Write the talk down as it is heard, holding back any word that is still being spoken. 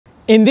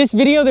In this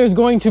video, there's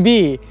going to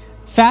be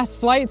fast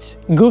flights,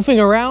 goofing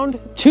around,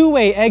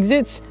 two-way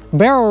exits,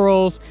 barrel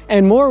rolls,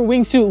 and more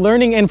wingsuit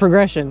learning and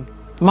progression.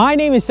 My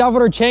name is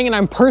Salvador Chang, and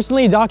I'm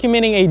personally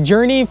documenting a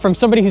journey from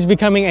somebody who's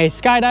becoming a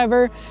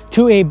skydiver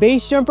to a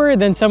base jumper,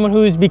 then someone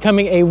who is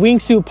becoming a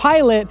wingsuit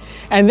pilot,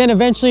 and then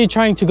eventually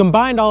trying to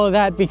combine all of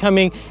that,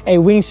 becoming a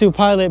wingsuit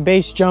pilot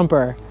base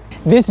jumper.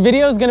 This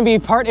video is going to be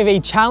part of a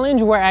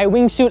challenge where I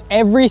wingsuit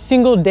every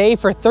single day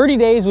for 30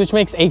 days, which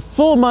makes a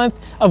full month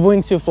of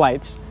wingsuit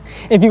flights.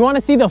 If you want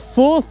to see the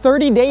full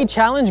 30-day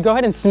challenge, go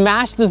ahead and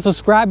smash the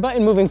subscribe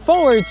button moving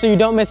forward so you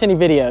don't miss any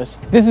videos.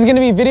 This is going to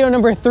be video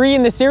number 3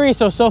 in the series,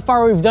 so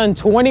far we've done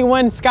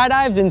 21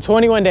 skydives in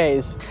 21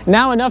 days.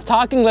 Now enough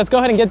talking, let's go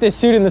ahead and get this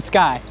suit in the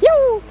sky.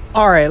 Yoo!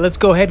 Alright, let's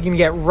go ahead and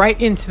get right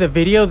into the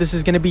video. This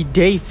is going to be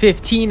day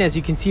 15. As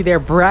you can see there,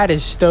 Brad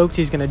is stoked.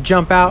 He's going to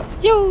jump out.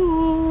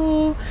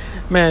 Yoo!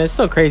 Man, it's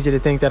so crazy to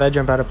think that I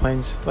jump out of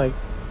planes. Like,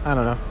 I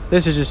don't know.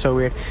 This is just so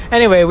weird.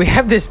 Anyway, we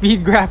have the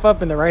speed graph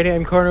up in the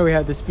right-hand corner. We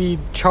have the speed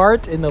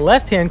chart in the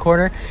left-hand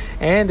corner.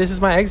 And this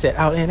is my exit.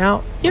 Out and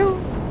out. All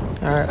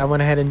right, I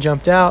went ahead and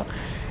jumped out.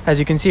 As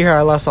you can see here, I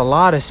lost a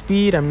lot of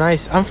speed. I'm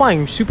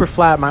flying super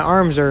flat. My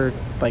arms are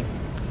like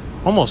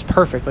almost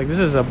perfect. Like, this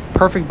is a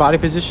perfect body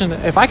position.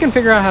 If I can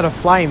figure out how to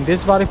fly in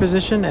this body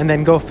position and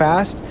then go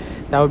fast,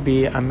 that would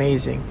be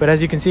amazing. But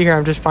as you can see here,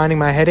 I'm just finding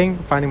my heading,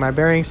 finding my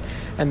bearings,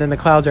 and then the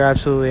clouds are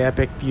absolutely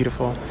epic,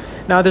 beautiful.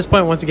 Now at this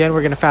point, once again,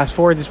 we're going to fast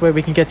forward. This way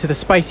we can get to the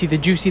spicy, the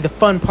juicy, the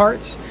fun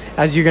parts.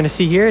 As you're going to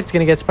see here, it's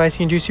going to get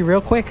spicy and juicy real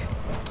quick.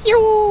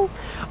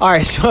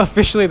 Alright, so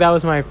officially that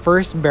was my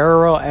first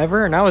barrel roll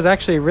ever, and I was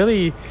actually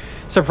really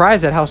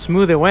surprised at how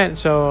smooth it went.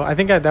 So I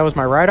think that was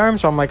my right arm,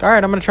 so I'm like,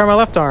 alright, I'm going to try my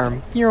left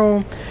arm.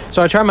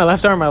 So I tried my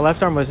left arm. My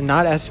left arm was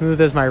not as smooth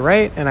as my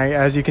right, and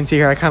as you can see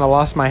here, I kind of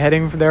lost my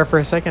heading there for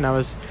a second.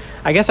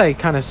 I guess I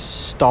kind of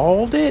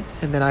stalled it,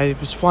 and then I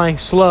was flying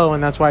slow,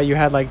 and that's why you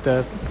had like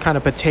the kind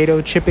of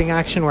potato chipping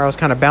action where I was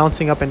kind of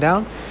bouncing up and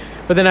down.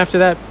 But then after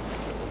that,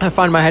 I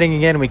find my heading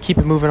again, and we keep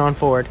it moving on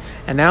forward.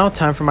 And now,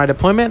 time for my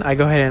deployment. I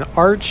go ahead and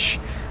arch,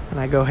 and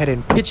I go ahead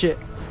and pitch it.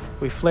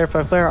 We flare,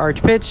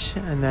 arch, pitch,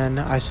 and then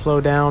I slow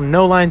down.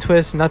 No line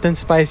twist, nothing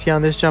spicy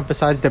on this jump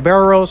besides the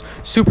barrel rolls.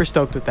 Super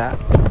stoked with that.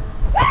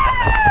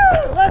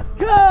 Woo! Let's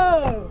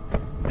go!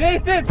 Day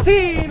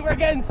 15, we're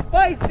getting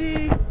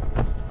spicy.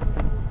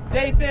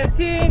 Day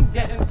 15,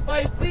 getting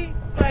spicy.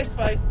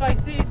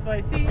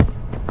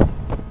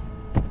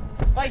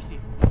 Spicy.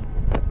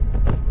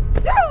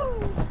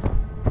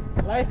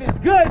 Woo! Life is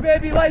good,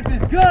 baby. Life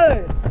is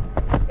good.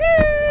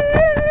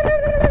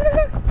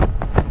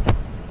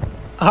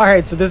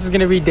 Alright, so this is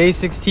going to be day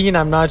 16.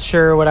 I'm not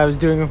sure what I was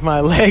doing with my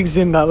legs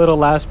in that little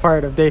last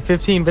part of day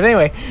 15. But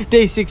anyway,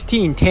 day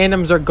 16,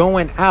 tandems are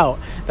going out.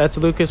 That's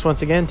Lucas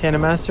once again,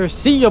 tandem master.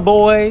 See ya,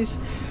 boys.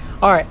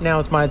 Alright, now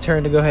it's my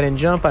turn to go ahead and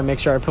jump. I make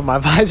sure I put my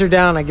visor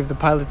down. I give the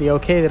pilot the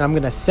okay that I'm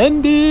going to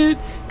send it.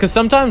 Because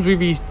sometimes we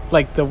be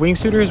like the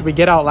wingsuiters, we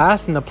get out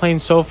last and the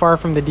plane's so far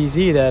from the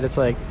DZ that it's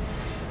like,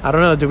 I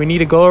don't know, do we need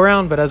to go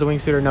around? But as a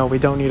wingsuiter, no, we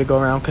don't need to go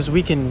around because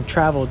we can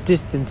travel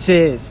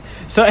distances.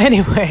 So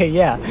anyway,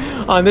 yeah,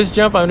 on this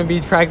jump, I'm going to be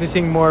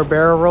practicing more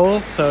barrel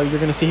rolls. So you're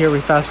going to see here, we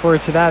fast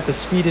forward to that. The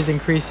speed is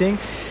increasing.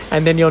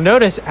 And then you'll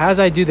notice as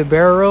I do the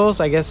barrel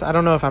rolls, I guess, I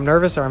don't know if I'm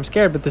nervous or I'm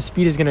scared, but the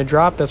speed is going to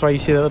drop. That's why you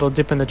see that little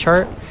dip in the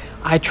chart.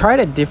 I tried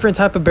a different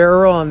type of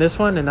barrel roll on this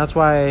one, and that's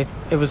why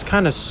it was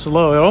kind of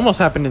slow. It almost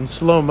happened in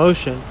slow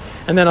motion.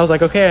 And then I was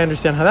like, okay, I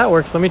understand how that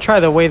works. Let me try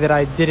the way that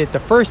I did it the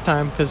first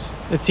time because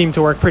it seemed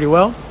to work pretty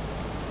well.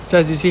 So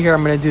as you see here,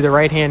 I'm going to do the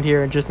right hand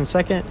here in just a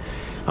second.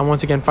 I'm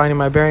once again finding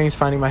my bearings,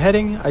 finding my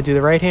heading. I do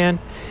the right hand.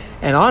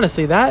 And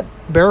honestly, that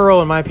barrel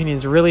roll, in my opinion,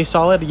 is really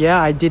solid. Yeah,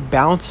 I did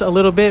bounce a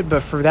little bit,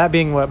 but for that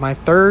being, my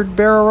third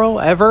barrel roll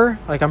ever,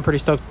 like, I'm pretty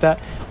stoked with that.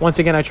 Once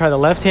again, I try the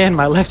left hand.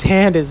 My left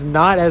hand is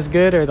not as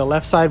good, or the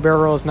left side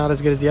barrel roll is not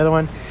as good as the other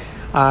one.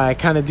 I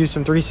kind of do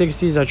some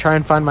 360s. I try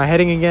and find my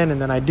heading again, and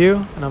then I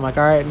do. And I'm like,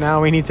 all right,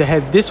 now we need to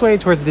head this way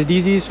towards the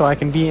DZ so I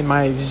can be in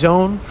my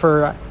zone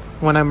for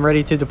when I'm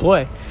ready to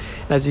deploy.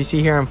 And as you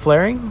see here, I'm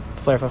flaring.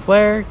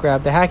 Flare,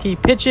 grab the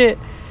hacky, pitch it.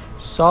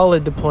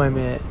 Solid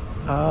deployment.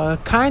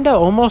 Kind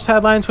of almost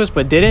had line twist,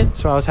 but didn't,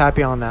 so I was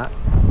happy on that.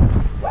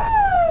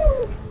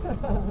 Woo!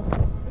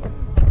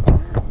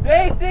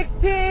 Day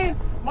 16,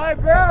 my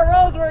barrel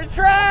rolls were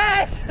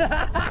trash.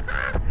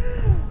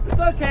 It's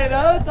okay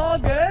though, it's all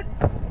good.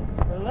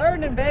 We're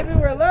learning, baby,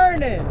 we're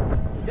learning.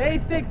 Day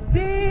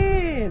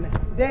 16,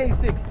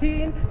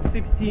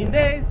 16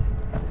 days.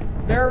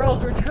 Barrel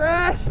rolls were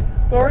trash,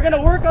 but we're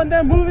gonna work on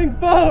them moving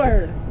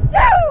forward.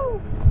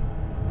 Woo!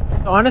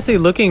 Honestly,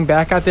 looking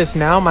back at this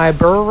now, my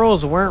barrel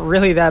rolls weren't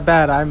really that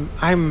bad.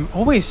 I'm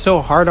always so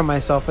hard on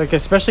myself, like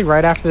especially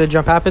right after the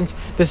jump happens.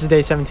 This is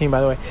day 17, by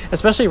the way.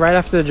 Especially right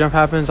after the jump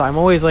happens, I'm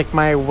always like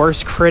my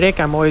worst critic.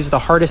 I'm always the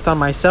hardest on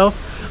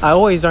myself. I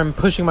always am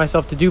pushing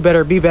myself to do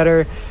better,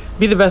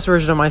 be the best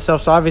version of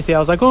myself. So obviously I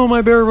was like, oh,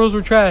 my barrel rolls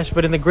were trash.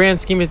 But in the grand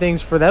scheme of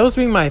things, for those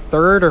being my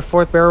third or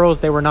fourth barrel rolls,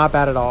 they were not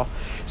bad at all.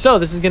 So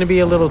this is going to be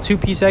a little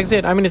two-piece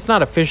exit. I mean, it's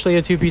not officially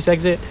a two-piece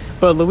exit,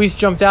 but Luis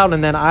jumped out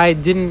and then I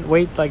didn't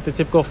wait like the the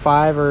typical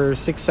 5 or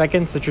 6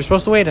 seconds that you're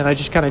supposed to wait, and I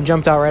just kind of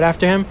jumped out right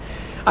after him.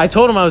 I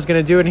told him I was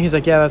going to do it, and he's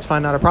like, yeah, that's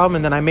fine, not a problem.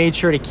 And then I made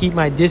sure to keep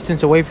my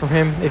distance away from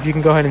him. If you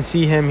can go ahead and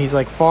see him, he's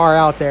like far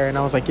out there. And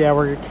I was like, yeah,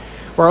 we're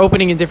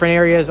opening in different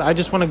areas. I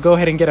just want to go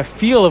ahead and get a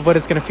feel of what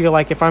it's going to feel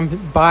like if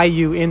I'm by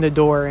you in the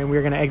door and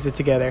we're going to exit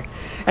together.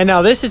 And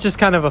now this is just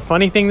kind of a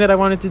funny thing that I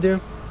wanted to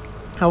do.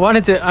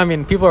 I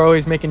mean, people are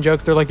always making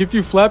jokes. They're like, if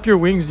you flap your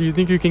wings, do you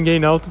think you can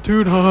gain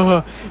altitude?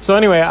 So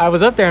anyway, I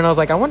was up there and I was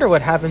like, I wonder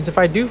what happens if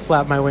I do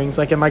flap my wings.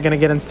 Like, am I going to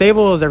get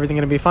unstable? Is everything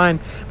going to be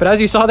fine? But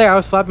as you saw there, I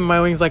was flapping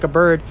my wings like a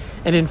bird.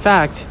 And in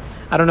fact,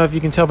 I don't know if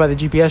you can tell by the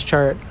GPS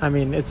chart. I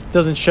mean, it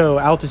doesn't show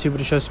altitude, but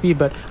it shows speed.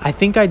 But I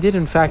think I did,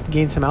 in fact,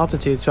 gain some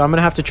altitude. So I'm going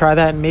to have to try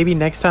that. And maybe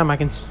next time I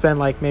can spend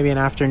like maybe an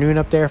afternoon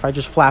up there. If I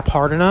just flap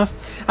hard enough,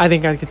 I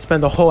think I could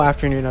spend the whole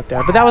afternoon up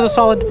there. But that was a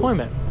solid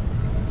deployment.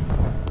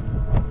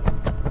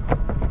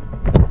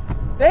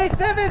 Day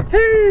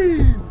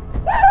 17!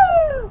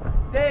 Woo!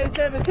 Day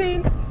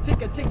 17.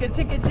 Chicka, chicka,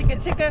 chicka,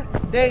 chicka,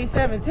 chicka. Day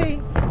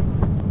 17.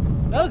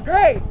 That was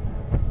great.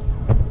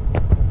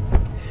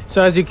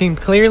 So as you can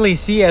clearly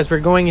see, as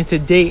we're going into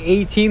day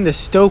 18, the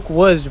stoke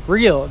was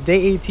real. Day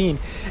 18.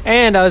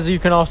 And as you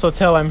can also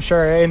tell, I'm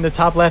sure, in the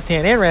top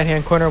left-hand and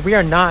right-hand corner, we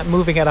are not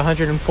moving at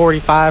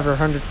 145 or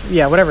 100.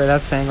 Yeah, whatever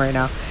that's saying right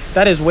now.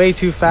 That is way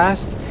too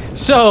fast.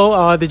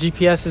 So the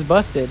GPS is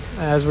busted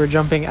as we're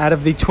jumping out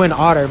of the Twin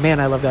Otter. Man,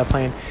 I love that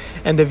plane.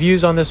 And the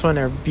views on this one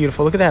are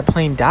beautiful. Look at that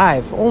plane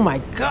dive. Oh my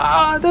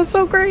God, that's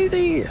so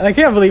crazy. I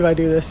can't believe I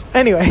do this.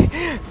 Anyway,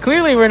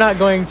 clearly we're not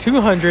going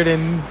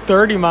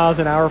 230 miles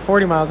an hour,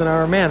 40 miles an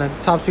hour. Man, a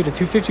top speed of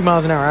 250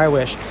 miles an hour, I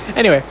wish.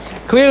 Anyway,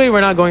 clearly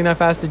we're not going that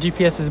fast. The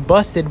GPS is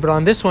busted, but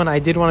on this one, I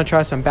did want to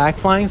try some back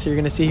flying. So you're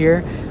going to see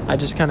here, I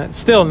just kind of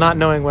still not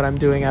knowing what I'm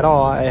doing at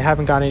all. I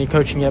haven't got any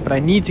coaching yet, but I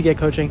need to get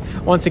coaching.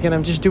 Once again,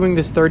 I'm just doing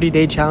this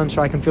 30-day challenge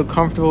so I can feel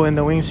comfortable in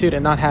the wingsuit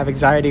and not have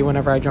anxiety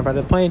whenever I jump out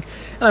of the plane.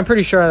 And I'm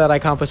pretty sure that I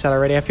accomplished that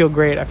already. I feel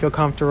great. I feel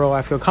comfortable.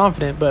 I feel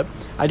confident, but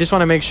I just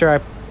want to make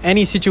sure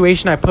any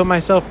situation I put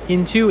myself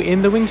into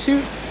in the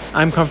wingsuit,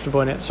 I'm comfortable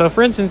in it. So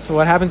for instance,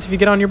 what happens if you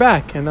get on your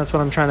back? And that's what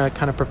I'm trying to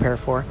kind of prepare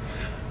for.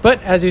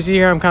 But as you see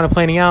here, I'm kind of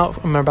planing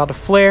out. I'm about to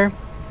flare.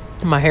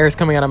 My hair is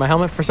coming out of my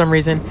helmet for some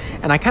reason,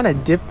 and I kind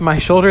of dipped my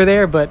shoulder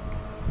there, but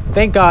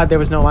thank God there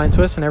was no line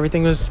twist and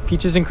everything was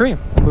peaches and cream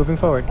moving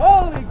forward.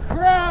 Holy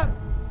crap!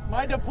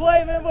 My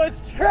deployment was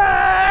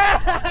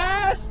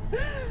trash!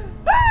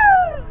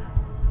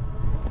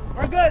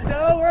 We're good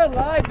though, we're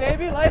alive,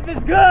 baby. Life is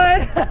good.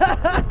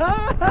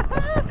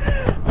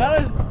 That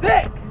was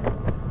sick.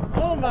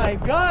 Oh my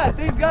God,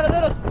 things got a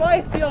little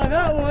spicy on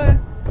that one.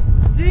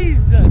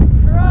 Jesus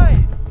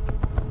Christ.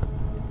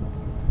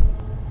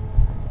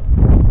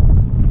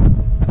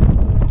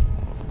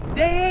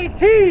 Day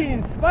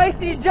 18,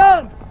 spicy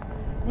jumps.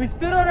 We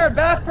stood on our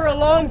back for a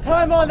long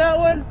time on that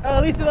one.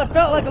 At least it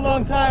felt like a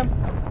long time.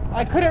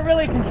 I couldn't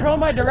really control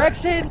my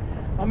direction.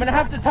 I'm gonna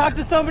have to talk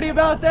to somebody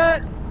about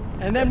that.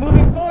 And then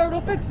moving forward,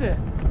 we'll fix it.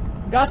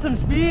 Got some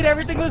speed,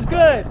 everything was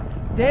good.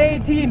 Day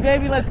 18,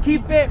 baby, let's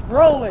keep it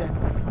rolling.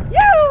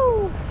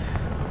 Yoo!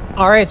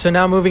 All right, so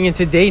now moving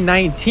into day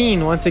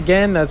 19. Once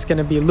again, that's going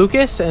to be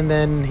Lucas, and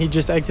then he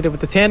just exited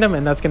with the tandem,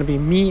 and that's going to be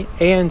me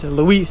and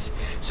Luis.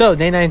 So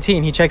day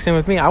 19, he checks in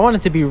with me. I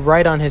wanted to be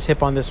right on his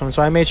hip on this one,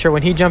 so I made sure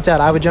when he jumped out,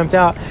 I would jump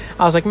out.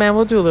 I was like, man,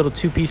 we'll do a little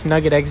two-piece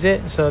nugget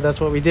exit. So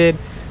that's what we did.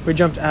 We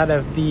jumped out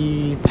of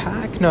the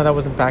pack. No, that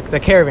wasn't the pack.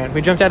 The caravan.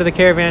 We jumped out of the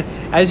caravan.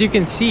 As you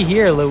can see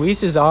here,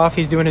 Luis is off.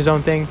 He's doing his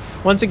own thing.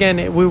 Once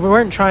again, we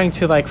weren't trying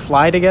to like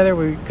fly together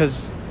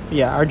because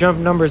yeah, our jump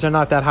numbers are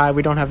not that high.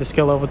 We don't have the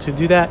skill level to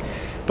do that.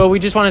 But we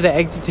just wanted to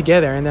exit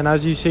together. And then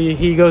as you see,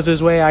 he goes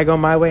his way, I go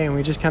my way, and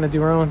we just kind of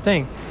do our own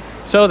thing.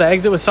 So the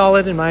exit was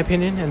solid in my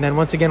opinion. And then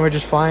once again, we're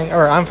just flying,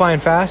 or I'm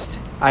flying fast.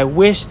 I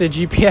wish the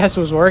GPS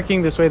was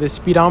working. This way the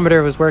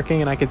speedometer was working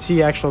and I could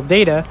see actual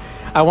data.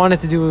 I wanted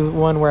to do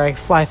one where I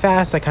fly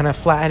fast, I kind of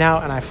flatten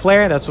out and I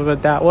flare. That's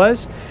what that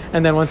was.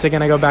 And then once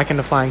again, I go back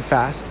into flying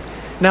fast.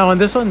 Now on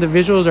this one, the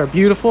visuals are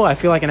beautiful. I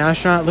feel like an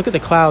astronaut. Look at the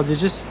clouds. It's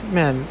just,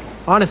 man,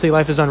 honestly,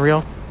 life is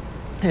unreal.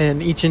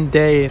 And each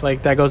day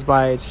like that goes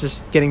by, it's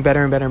just getting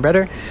better and better and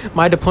better.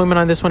 My deployment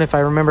on this one, if I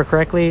remember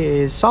correctly,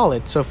 is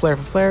solid. So flare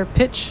for flare,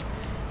 pitch.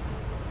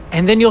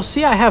 And then you'll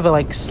see I have a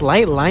like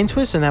slight line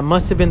twist, and that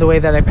must have been the way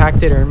that I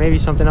packed it, or maybe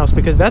something else,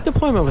 because that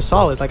deployment was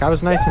solid. Like I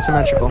was nice and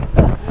symmetrical.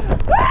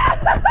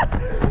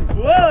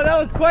 Whoa, that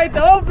was quite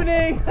the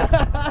opening.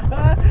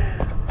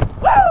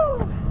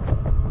 Woo!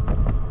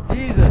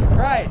 Jesus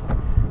Christ.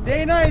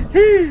 Day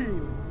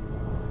 19.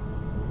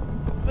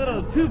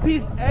 Little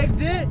two-piece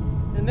exit,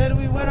 and then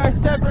we went our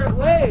separate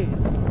ways.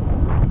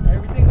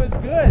 Everything was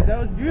good. That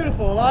was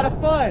beautiful. A lot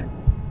of fun.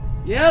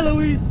 Yeah,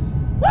 Luis.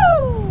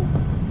 Woo!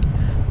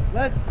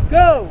 Let's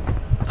go.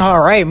 All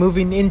right,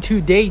 moving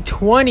into day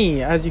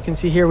 20. As you can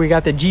see here, we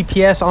got the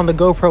GPS on the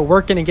GoPro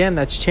working again.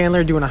 That's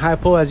Chandler doing a high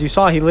pull. As you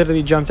saw, he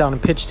literally jumped down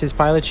and pitched his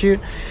pilot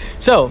chute.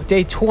 So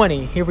day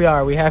 20, here we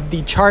are. We have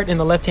the chart in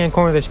the left-hand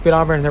corner, the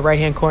speedometer in the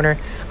right-hand corner.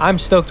 I'm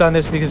stoked on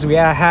this because we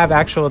have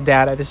actual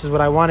data. This is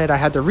what I wanted. I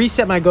had to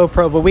reset my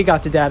GoPro, but we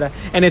got the data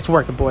and it's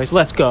working, boys.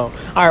 Let's go.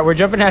 All right, we're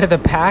jumping out of the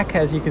pack.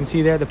 As you can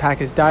see there, the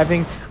pack is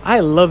diving.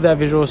 I love that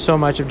visual so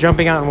much of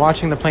jumping out and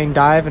watching the plane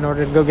dive in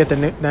order to go get the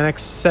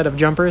next set of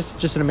jumpers.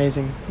 Just an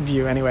amazing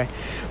view anyway.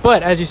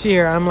 But as you see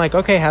here, I'm like,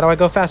 okay, how do I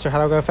go faster? How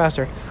do I go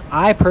faster?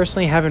 I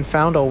personally haven't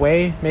found a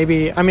way.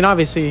 Maybe, I mean,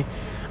 obviously,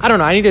 I don't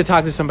know. I need to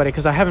talk to somebody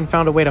because I haven't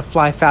found a way to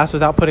fly fast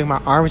without putting my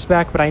arms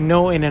back. But I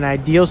know in an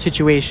ideal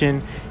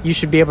situation, you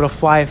should be able to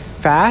fly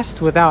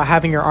fast without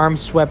having your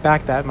arms swept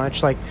back that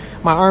much. Like,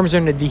 my arms are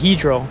in a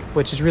dihedral,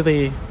 which is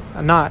really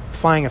not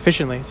flying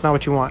efficiently. It's not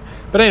what you want.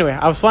 But anyway,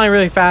 I was flying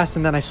really fast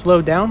and then I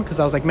slowed down because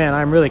I was like, man,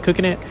 I'm really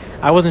cooking it.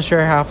 I wasn't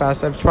sure how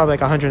fast. I was probably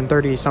like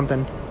 130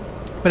 something.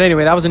 But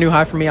anyway, that was a new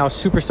high for me. I was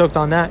super stoked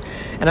on that.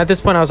 And at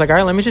this point, I was like, all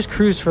right, let me just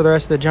cruise for the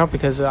rest of the jump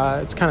because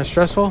it's kind of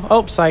stressful.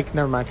 Oh, psych,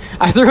 never mind.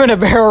 I threw in a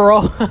barrel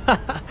roll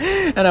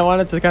and I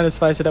wanted to kind of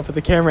spice it up with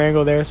the camera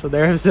angle there. So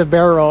there's the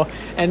barrel roll.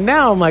 And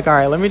now I'm like, all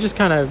right, let me just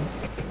kind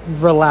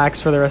of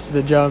relax for the rest of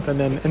the jump and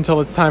then until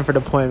it's time for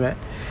deployment.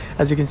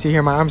 As you can see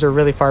here, my arms are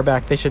really far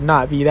back. They should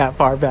not be that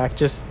far back,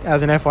 just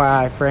as an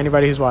FYI for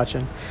anybody who's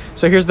watching.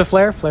 So here's the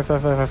flare, flare, flare,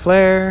 flare, flare,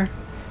 flare,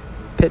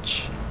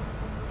 pitch.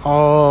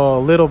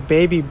 Oh, little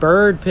baby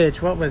bird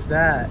pitch. What was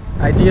that?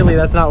 Ideally,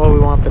 that's not what we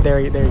want, but there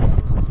you go.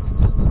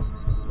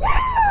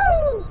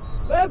 Woo!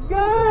 Let's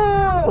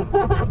go!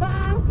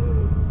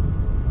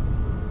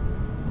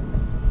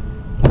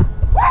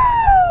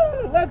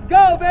 Woo! Let's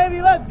go,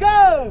 baby. Let's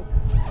go.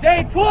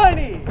 Day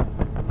 20.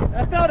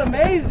 That felt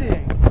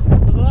amazing.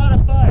 It was a lot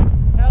of fun.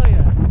 Hell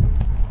yeah.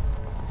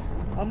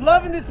 I'm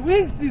loving this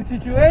wingsuit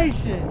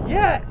situation.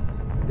 Yes.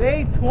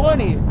 Day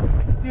 20.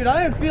 Dude,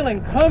 I am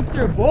feeling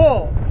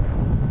comfortable.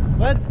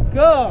 Let's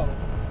go.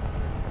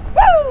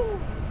 Woo!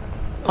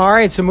 All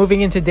right, so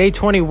moving into day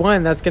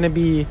 21, that's going to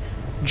be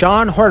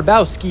John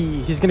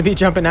Horbowski. He's going to be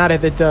jumping out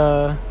of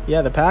the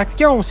pack.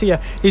 Yo, see ya.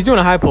 He's doing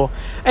a high pull.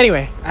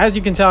 Anyway, as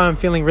you can tell, I'm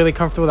feeling really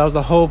comfortable. That was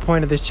the whole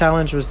point of this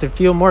challenge, was to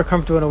feel more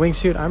comfortable in a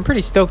wingsuit. I'm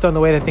pretty stoked on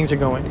the way that things are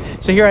going.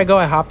 So here I go.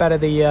 I hop out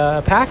of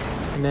the pack.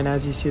 And then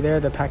as you see there,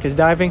 the pack is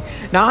diving.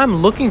 Now I'm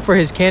looking for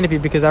his canopy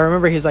because I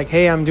remember he's like,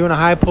 hey, I'm doing a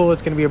high pull.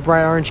 It's going to be a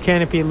bright orange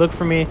canopy. Look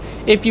for me.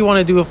 If you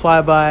want to do a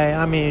flyby,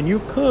 I mean, you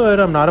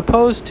could. I'm not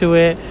opposed to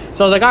it.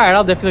 So I was like, all right,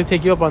 I'll definitely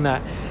take you up on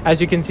that. As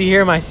you can see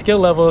here, my skill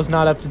level is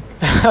not up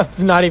to,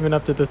 not even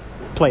up to the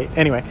plate.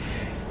 Anyway,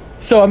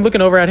 so I'm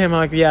looking over at him. I'm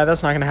like, yeah,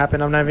 that's not going to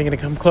happen. I'm not even going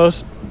to come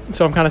close.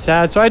 So I'm kind of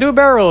sad. So I do a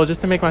barrel roll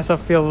just to make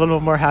myself feel a little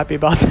more happy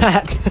about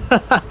that.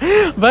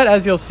 But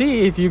as you'll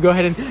see, if you go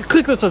ahead and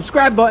click the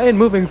subscribe button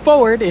moving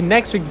forward, in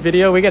next week's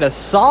video, we get a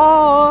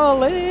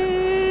solid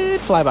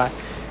flyby.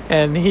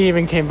 And he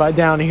even came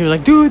down and he was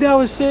like, dude, that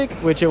was sick,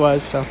 which it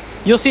was. So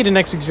you'll see it in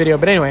next week's video.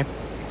 But anyway,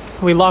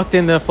 we locked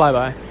in the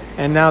flyby.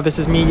 And now this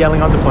is me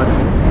yelling on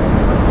deployment.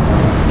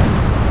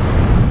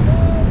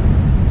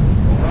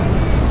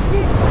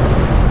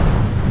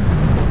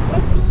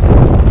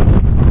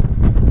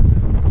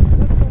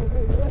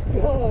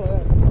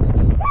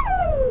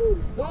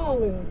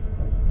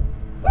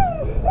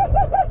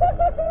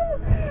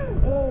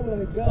 Oh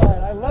my god,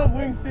 I love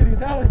Wing City.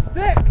 That was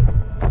sick.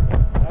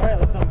 Alright,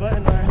 let's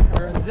unbutton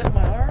or unzip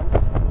my arms.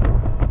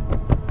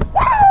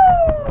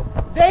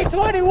 Woo! Day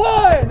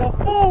 21!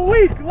 A full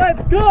week!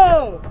 Let's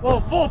go!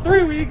 Well, full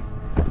 3 weeks.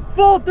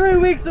 Full 3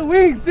 weeks of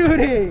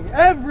wingsuiting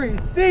every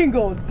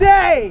single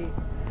day.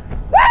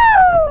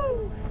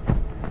 Woo!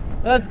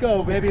 Let's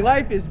go, baby.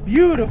 Life is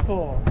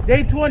beautiful.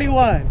 Day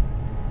 21.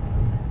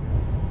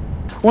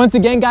 Once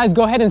again, guys,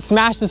 go ahead and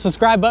smash the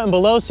subscribe button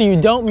below so you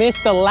don't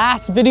miss the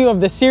last video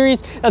of the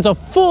series. That's a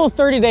full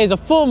 30 days, a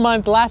full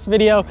month, last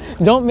video.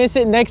 Don't miss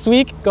it next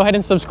week. Go ahead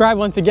and subscribe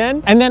once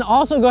again. And then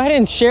also go ahead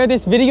and share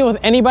this video with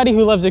anybody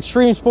who loves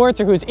extreme sports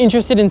or who's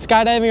interested in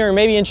skydiving or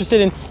maybe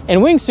interested in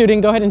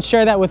wingsuiting. Go ahead and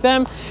share that with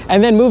them.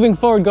 And then moving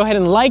forward, go ahead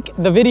and like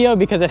the video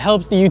because it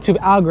helps the YouTube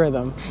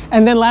algorithm.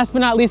 And then last but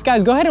not least,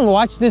 guys, go ahead and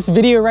watch this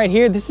video right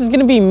here. This is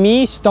gonna be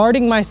me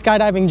starting my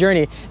skydiving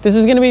journey. This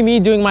is gonna be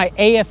me doing my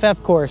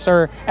AFF course,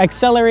 or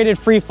accelerated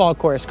free fall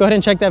course. Go ahead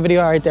and check that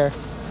video out right there.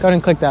 Go ahead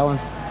and click that one.